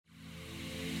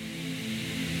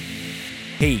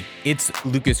Hey, it's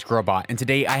Lucas Grobot, and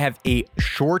today I have a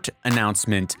short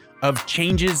announcement of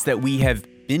changes that we have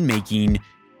been making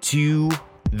to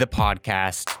the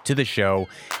podcast, to the show.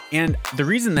 And the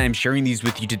reason that I'm sharing these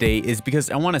with you today is because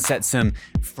I want to set some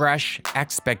fresh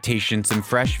expectations, some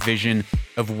fresh vision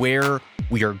of where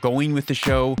we are going with the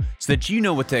show so that you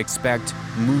know what to expect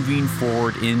moving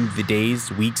forward in the days,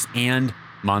 weeks, and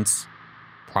months,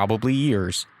 probably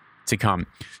years to come.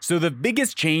 So the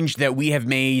biggest change that we have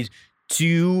made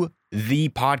to the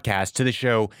podcast, to the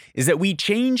show, is that we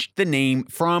changed the name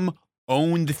from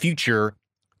Own the Future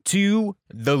to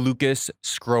the Lucas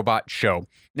Skrobot Show.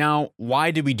 Now,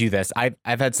 why did we do this? I've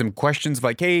had some questions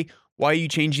like, hey, why are you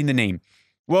changing the name?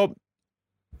 Well,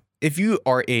 if you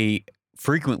are a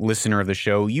frequent listener of the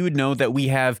show, you would know that we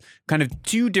have kind of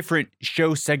two different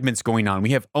show segments going on.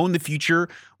 We have Own the Future,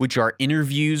 which are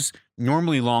interviews,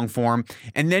 normally long form,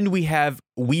 and then we have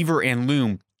Weaver and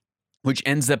Loom, which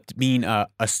ends up being a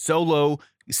solo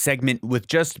segment with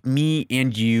just me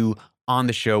and you on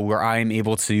the show where I am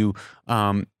able to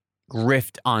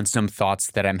riff on some thoughts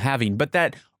that I'm having. But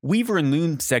that Weaver and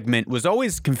Loom segment was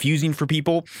always confusing for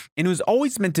people, and it was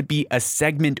always meant to be a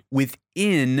segment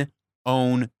within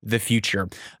Own the Future.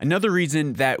 Another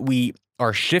reason that we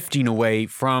are shifting away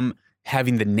from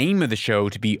having the name of the show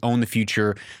to be Own the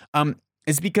Future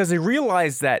is because I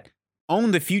realized that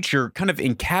Own the Future kind of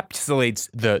encapsulates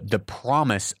the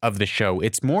promise of the show.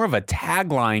 It's more of a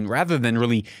tagline rather than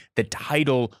really the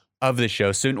title of the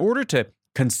show. So in order to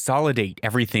consolidate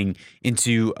everything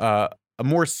into a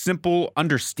more simple,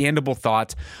 understandable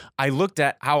thought, I looked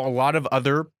at how a lot of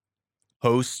other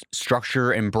hosts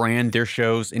structure and brand their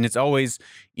shows, and it's always,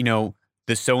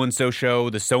 the so-and-so show,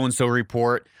 the so-and-so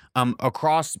report,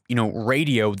 across,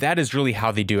 radio. That is really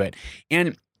how they do it.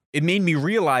 And it made me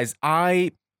realize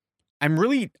I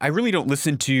really don't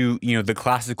listen to, the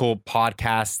classical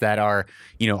podcasts that are,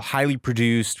 highly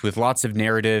produced with lots of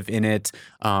narrative in it,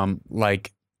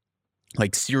 like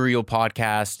serial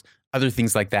podcasts, other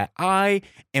things like that. I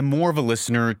am more of a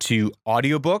listener to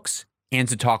audiobooks and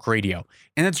to talk radio.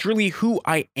 And that's really who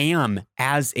I am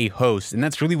as a host. And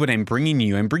that's really what I'm bringing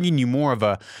you. I'm bringing you more of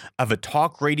a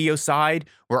talk radio side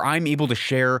where I'm able to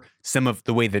share some of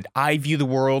the way that I view the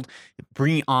world,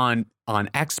 bring on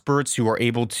experts who are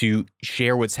able to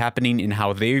share what's happening and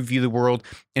how they view the world,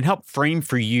 and help frame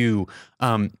for you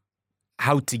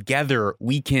how together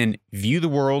we can view the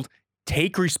world,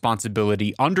 take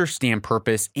responsibility, understand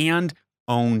purpose, and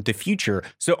own the future.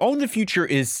 So Own the Future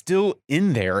is still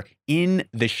in there in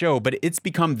the show, but it's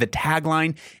become the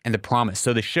tagline and the promise.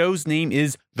 So the show's name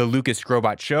is The Lucas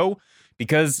Skrobot Show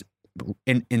because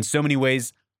in so many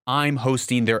ways, I'm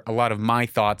hosting there a lot of my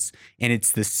thoughts, and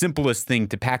it's the simplest thing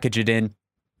to package it in.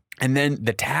 And then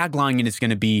the tagline is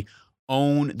going to be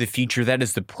Own the Future. That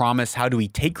is the promise. How do we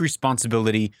take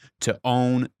responsibility to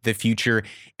own the future?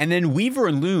 And then Weaver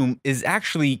and Loom is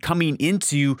actually coming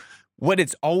into what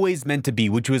it's always meant to be,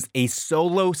 which was a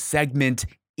solo segment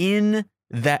in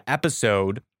the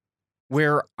episode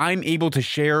where I'm able to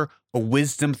share a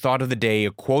wisdom thought of the day,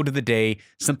 a quote of the day,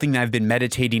 something that I've been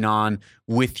meditating on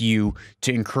with you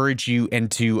to encourage you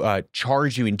and to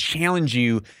charge you and challenge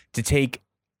you to take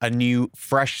a new,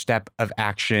 fresh step of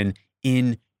action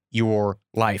in your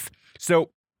life.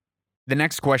 So the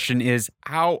next question is,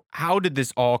 how did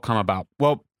this all come about?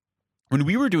 Well, when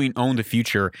we were doing Own the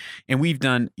Future, and we've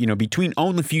done, between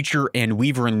Own the Future and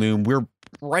Weaver and Loom, we're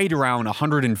right around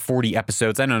 140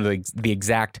 episodes. I don't know the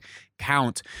exact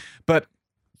count, but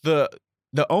the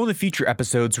Own the Future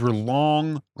episodes were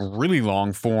long, really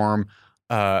long form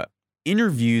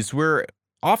interviews where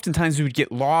oftentimes we would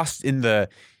get lost in the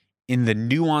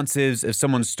nuances of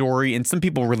someone's story, and some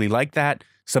people really liked that,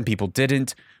 some people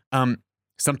didn't.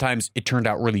 Sometimes it turned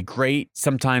out really great.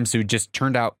 Sometimes it just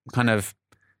turned out kind of,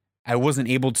 I wasn't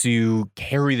able to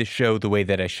carry the show the way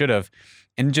that I should have,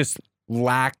 and just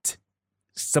lacked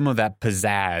some of that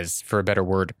pizzazz, for a better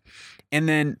word. And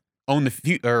then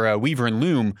Weaver and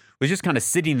Loom was just kind of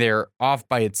sitting there off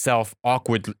by itself,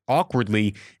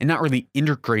 awkwardly, and not really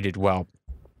integrated well.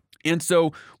 And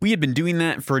so we had been doing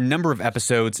that for a number of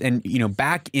episodes, and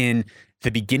back in the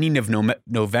beginning of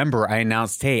November, I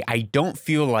announced, hey, I don't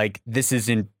feel like this is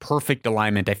in perfect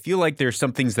alignment. I feel like there's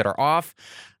some things that are off.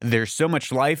 There's so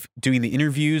much life doing the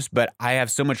interviews, but I have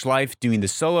so much life doing the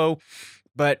solo,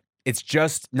 but it's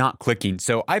just not clicking.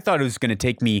 So I thought it was going to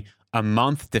take me a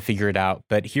month to figure it out,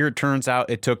 but here it turns out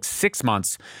it took 6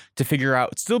 months to figure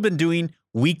out. Still been doing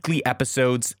weekly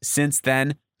episodes since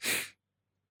then,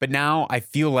 but now I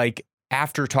feel like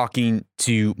after talking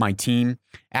to my team,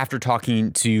 after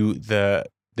talking to the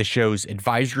show's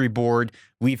advisory board,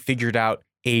 we've figured out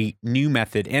a new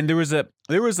method. And there was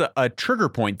a trigger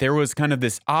point. There was kind of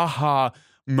this aha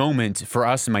moment for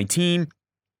us and my team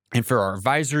and for our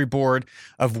advisory board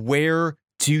of where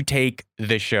to take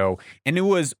the show. And it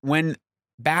was when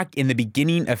back in the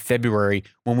beginning of February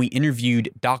when we interviewed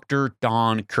Dr.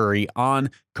 Dawn Curry on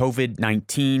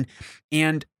COVID-19.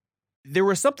 And there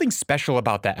was something special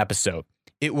about that episode.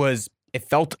 It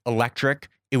felt electric,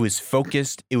 it was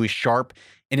focused, it was sharp,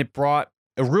 and it brought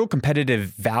a real competitive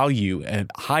value and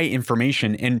high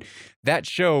information. And that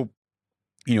show,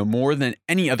 more than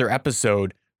any other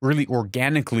episode, really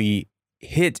organically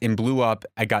hit and blew up.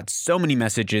 I got so many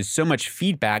messages, so much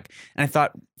feedback, and I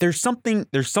thought there's something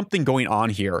going on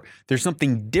here. There's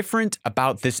something different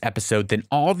about this episode than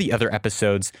all the other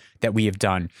episodes that we have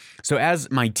done. So as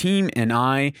my team and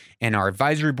I and our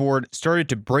advisory board started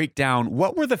to break down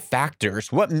what were the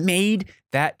factors, what made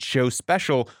that show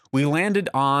special, we landed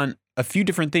on a few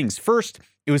different things. First,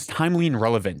 it was timely and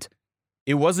relevant.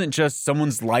 It wasn't just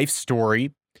someone's life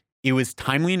story. It was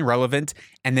timely and relevant,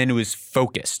 and then it was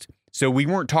focused. So we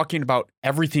weren't talking about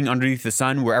everything underneath the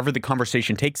sun, wherever the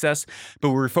conversation takes us, but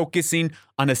we were focusing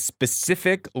on a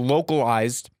specific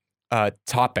localized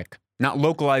topic, not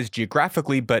localized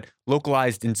geographically, but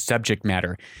localized in subject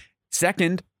matter.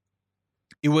 Second,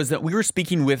 it was that we were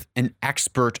speaking with an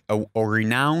expert, a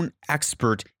renowned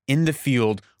expert in the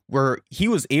field, where he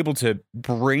was able to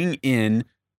bring in,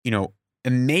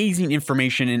 amazing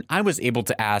information, and I was able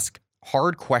to ask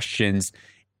hard questions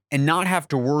and not have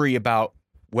to worry about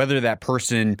whether that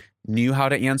person knew how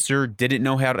to answer, didn't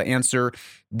know how to answer.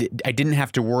 I didn't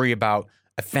have to worry about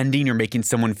offending or making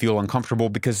someone feel uncomfortable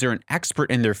because they're an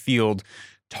expert in their field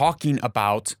talking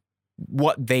about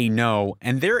what they know,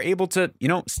 and they're able to,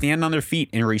 stand on their feet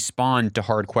and respond to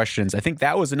hard questions. I think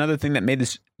that was another thing that made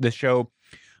the show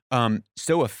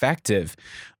so effective.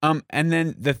 And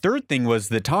then the third thing was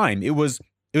the time. It was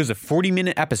a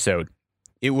 40-minute episode.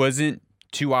 It wasn't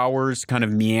 2 hours kind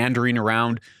of meandering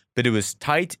around, but it was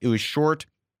tight, it was short,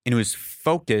 and it was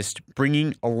focused,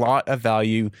 bringing a lot of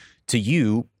value to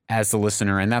you as the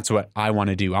listener. And that's what I want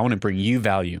to do. I want to bring you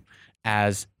value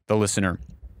as the listener.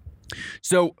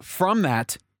 So from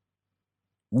that,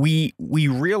 we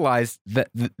realized that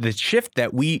the shift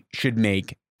that we should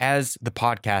make as the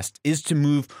podcast is to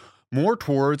move more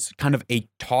towards kind of a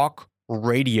talk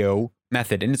radio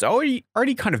method. And it's already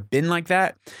kind of been like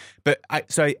that. But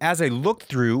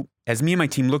as me and my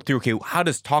team looked through, okay, how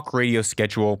does talk radio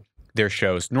schedule their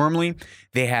shows? Normally,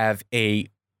 they have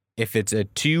if it's a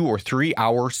 2 or 3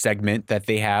 hour segment that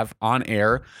they have on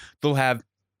air, they'll have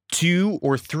 2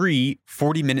 or 3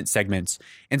 40-minute segments.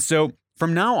 And so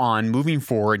from now on, moving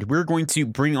forward, we're going to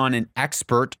bring on an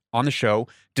expert on the show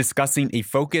discussing a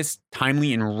focused,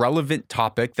 timely, and relevant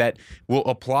topic that will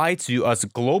apply to us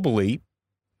globally.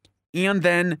 And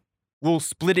then we'll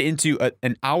split it into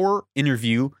an hour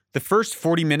interview. The first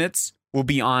 40 minutes will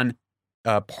be on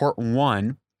part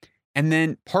 1. And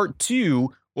then part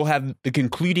 2 will have the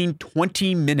concluding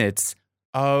 20 minutes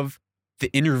of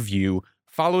the interview,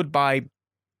 followed by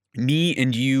me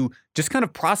and you just kind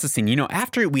of processing.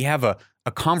 After we have a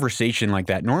conversation like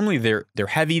that, normally they're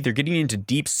heavy, they're getting into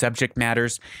deep subject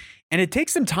matters. And it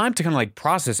takes some time to kind of like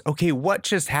process, okay, what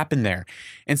just happened there?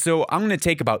 And so I'm going to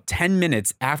take about 10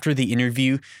 minutes after the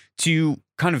interview to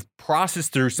kind of process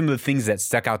through some of the things that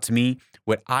stuck out to me,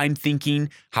 what I'm thinking,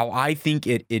 how I think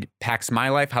it impacts my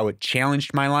life, how it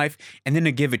challenged my life, and then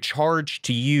to give a charge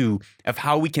to you of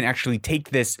how we can actually take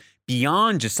this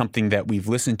beyond just something that we've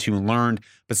listened to and learned,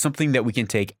 but something that we can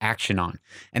take action on.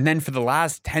 And then for the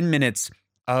last 10 minutes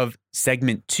of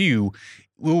segment 2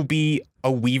 will be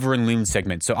a Weaver and Loom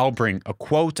segment. So I'll bring a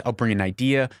quote, I'll bring an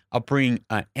idea, I'll bring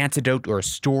an antidote or a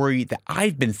story that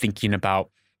I've been thinking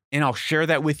about, and I'll share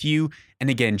that with you.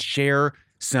 And again, share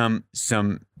some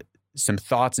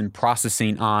thoughts and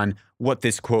processing on what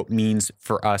this quote means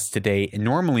for us today. And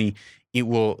normally it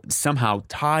will somehow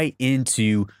tie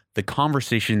into the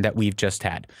conversation that we've just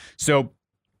had. So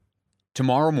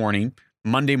tomorrow morning,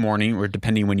 Monday morning, or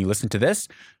depending when you listen to this,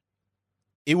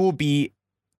 it will be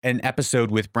an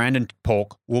episode with Brandon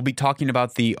Polk. We'll be talking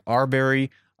about the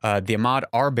Ahmaud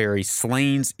Arbery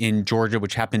slayings in Georgia,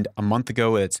 which happened a month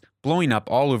ago. It's blowing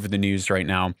up all over the news right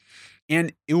now.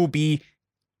 And it will be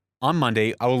on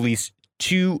Monday. I will release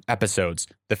 2 episodes.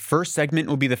 The first segment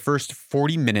will be the first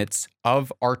 40 minutes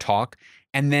of our talk.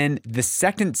 And then the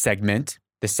second segment,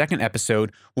 the second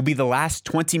episode, will be the last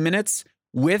 20 minutes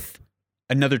with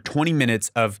another 20 minutes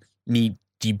of me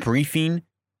debriefing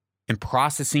and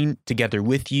processing together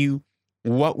with you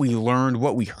what we learned,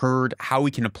 what we heard, how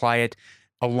we can apply it,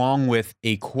 along with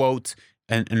a quote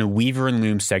and a Weaver and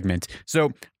Loom segment.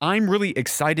 So I'm really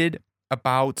excited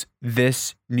about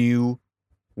this new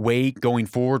way going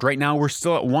forward. Right now, we're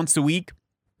still at once a week,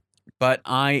 but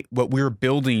what we're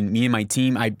building, me and my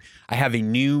team, I have a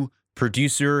new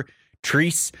producer,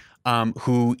 Treese,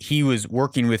 who he was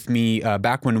working with me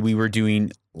back when we were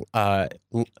doing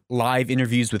live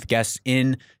interviews with guests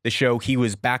in the show. He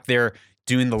was back there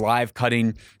doing the live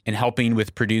cutting and helping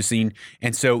with producing.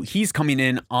 And so he's coming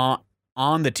in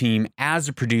on the team as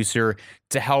a producer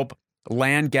to help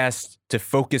land guests to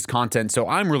focus content. So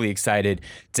I'm really excited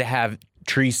to have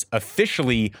Treese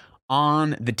officially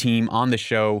on the team, on the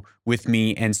show with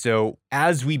me. And so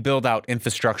as we build out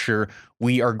infrastructure,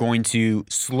 we are going to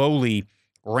slowly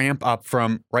ramp up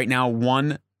from right now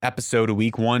 1 episode a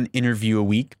week, 1 interview a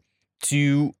week,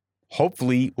 to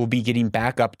hopefully we'll be getting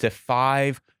back up to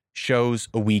 5 shows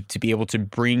a week to be able to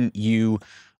bring you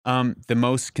the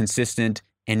most consistent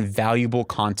and valuable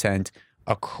content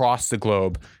across the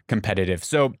globe competitive.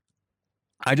 So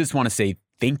I just want to say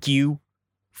thank you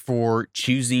for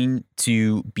choosing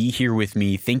to be here with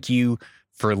me. Thank you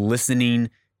for listening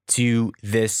to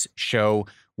this show.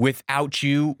 Without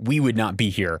you, we would not be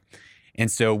here.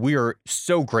 And so we are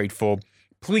so grateful.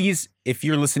 Please, if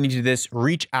you're listening to this,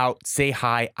 reach out, say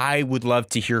hi. I would love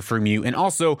to hear from you. And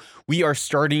also, we are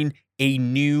starting a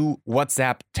new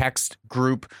WhatsApp text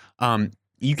group.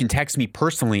 You can text me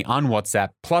personally on WhatsApp,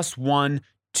 +1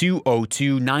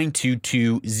 202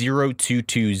 922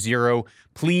 0220.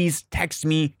 Please text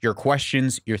me your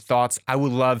questions, your thoughts. I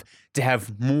would love to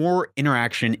have more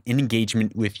interaction and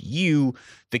engagement with you,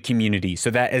 the community. So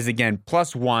that is, again,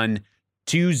 +1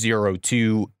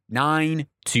 202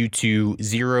 922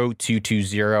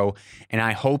 0220. And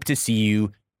I hope to see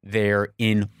you there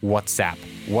in WhatsApp.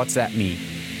 WhatsApp me.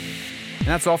 And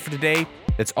that's all for today.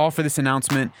 That's all for this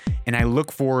announcement. And I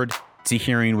look forward to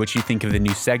hearing what you think of the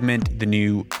new segment, the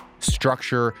new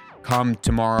structure, come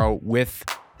tomorrow with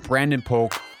Brandon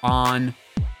Polk on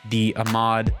the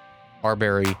Ahmaud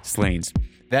Arbery Slanes.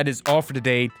 That is all for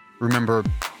today. Remember,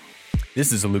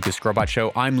 this is a Lucas Skrobot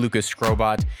Show. I'm Lucas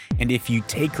Skrobot. And if you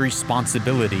take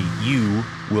responsibility, you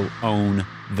will own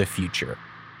the future.